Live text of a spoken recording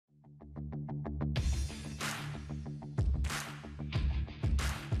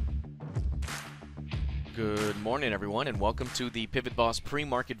Good morning, everyone, and welcome to the PivotBoss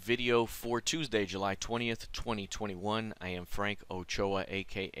pre-market video for Tuesday, July 20th, 2021. I am Frank Ochoa,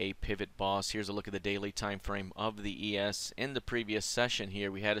 aka PivotBoss. Here's a look at the daily time frame of the ES. In the previous session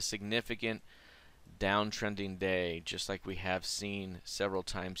here, we had a significant downtrending day, just like we have seen several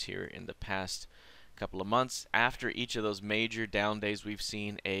times here in the past couple of months. After each of those major down days, we've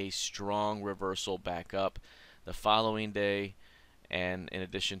seen a strong reversal back up. The following day, and in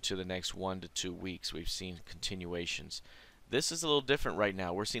addition to the next 1 to 2 weeks, we've seen continuations. This is a little different right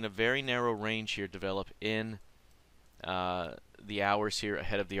now. We're seeing a very narrow range here develop in the hours here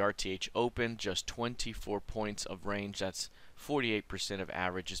ahead of the RTH open. Just 24 points of range. That's 48% of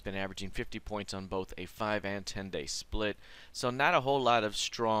average. It's been averaging 50 points on both a 5 and 10-day split. So not a whole lot of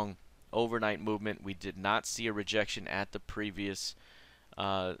strong overnight movement. We did not see a rejection at the previous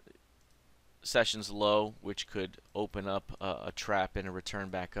sessions low, which could open up a trap and a return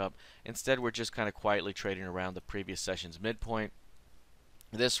back up. Instead, we're just kind of quietly trading around the previous session's midpoint.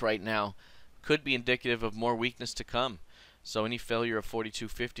 This right now could be indicative of more weakness to come. So any failure of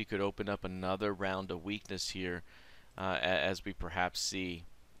 42.50 could open up another round of weakness here as we perhaps see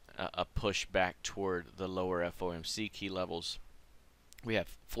a push back toward the lower FOMC key levels. We have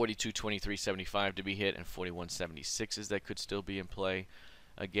 42.2375 to be hit and 41.76s that could still be in play.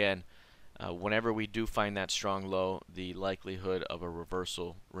 Again, whenever we do find that strong low, the likelihood of a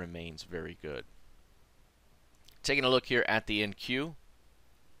reversal remains very good. Taking a look here at the NQ,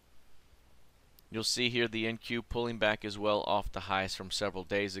 you'll see here the NQ pulling back as well off the highs from several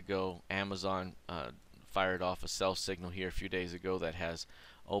days ago. Amazon fired off a sell signal here a few days ago that has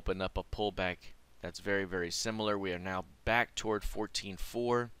opened up a pullback that's very, very similar. We are now back toward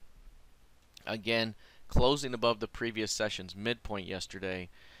 14.4. Again, closing above the previous session's midpoint yesterday,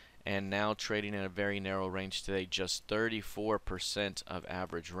 and now trading in a very narrow range today, just 34% of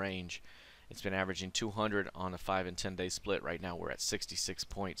average range. It's been averaging 200 on a 5 and 10-day split. Right now we're at 66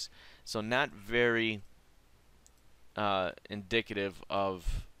 points. So not very indicative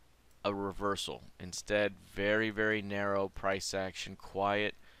of a reversal. Instead, very, very narrow price action,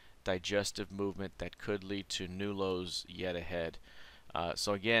 quiet, digestive movement that could lead to new lows yet ahead.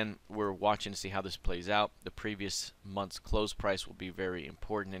 So again, we're watching to see how this plays out. The previous month's close price will be very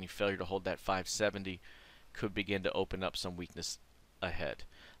important. Any failure to hold that 570 could begin to open up some weakness ahead.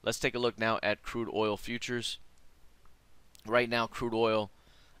 Let's take a look now at crude oil futures. Right now, crude oil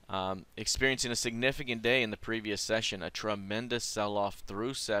experiencing a significant day in the previous session, a tremendous sell-off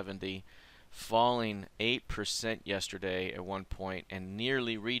through 70, falling 8% yesterday at one point and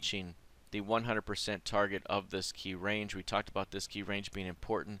nearly reaching the 100% target of this key range. We talked about this key range being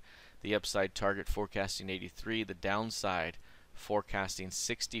important. The upside target forecasting 83, the downside forecasting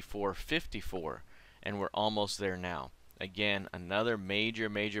 64.54, and we're almost there now. Again, another major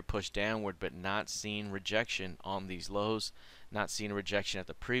push downward, but not seeing rejection on these lows, not seeing a rejection at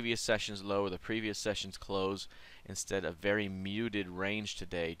the previous session's low or the previous session's close. Instead, a very muted range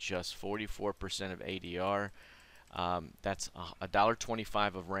today, just 44% of ADR. That's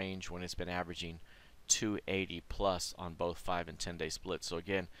 $1.25 of range when it's been averaging 280 plus on both 5 and 10-day splits. So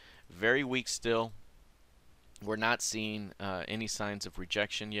again, very weak still. We're not seeing any signs of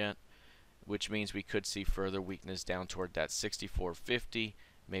rejection yet, which means we could see further weakness down toward that 64.50,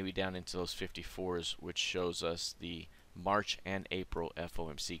 maybe down into those 54s, which shows us the March and April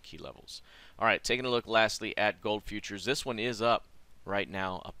FOMC key levels. All right, taking a look lastly at gold futures. This one is up right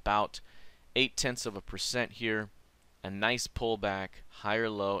now about 0.8% here. A nice pullback, higher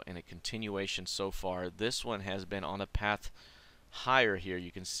low, and a continuation so far. This one has been on a path higher here.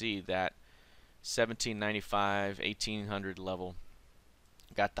 You can see that 1795, 1800 level.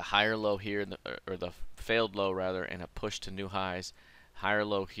 Got the higher low here, or the failed low rather, and a push to new highs. Higher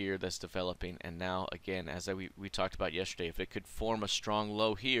low here that's developing, and now again, as we talked about yesterday, if it could form a strong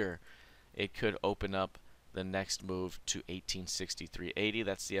low here, it could open up the next move to 1863.80.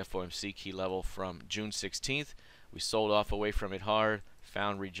 That's the FOMC key level from June 16th. We sold off away from it hard,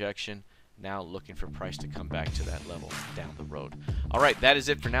 found rejection. Now looking for price to come back to that level down the road. All right, that is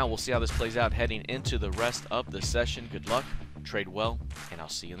it for now. We'll see how this plays out heading into the rest of the session. Good luck, trade well, and I'll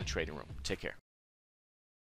see you in the trading room. Take care.